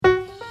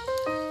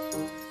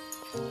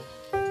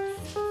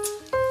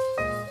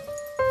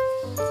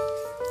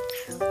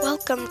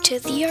welcome to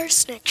the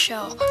Arsenic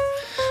Show.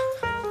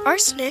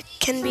 Arsenic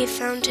can be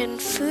found in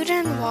food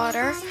and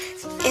water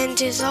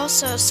and is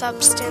also a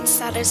substance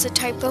that is a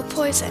type of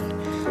poison.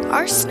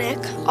 Arsenic,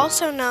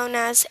 also known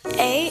as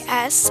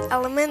As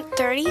element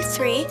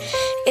 33,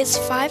 is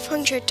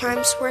 500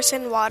 times worse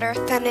in water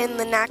than in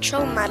the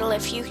natural metal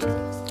if you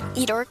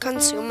eat or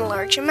consume a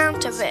large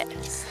amount of it.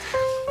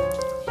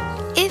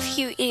 If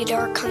you eat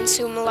or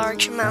consume a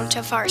large amount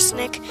of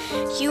arsenic,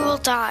 you will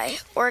die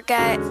or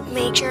get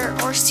major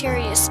or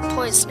serious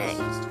poisoning.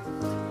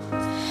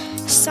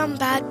 Some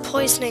bad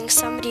poisoning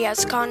somebody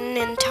has gotten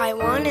in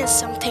Taiwan is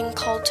something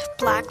called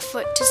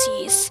Blackfoot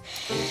disease.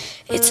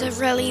 It's a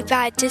really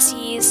bad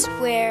disease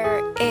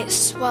where it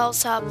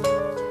swells up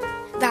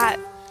that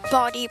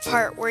body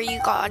part where you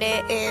got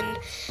it in,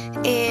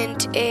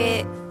 and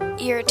it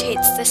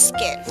irritates the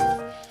skin.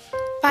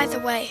 By the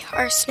way,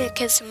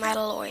 arsenic is a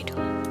metalloid.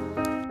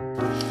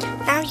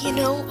 Now you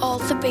know all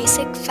the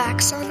basic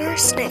facts on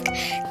arsenic.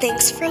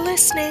 Thanks for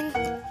listening.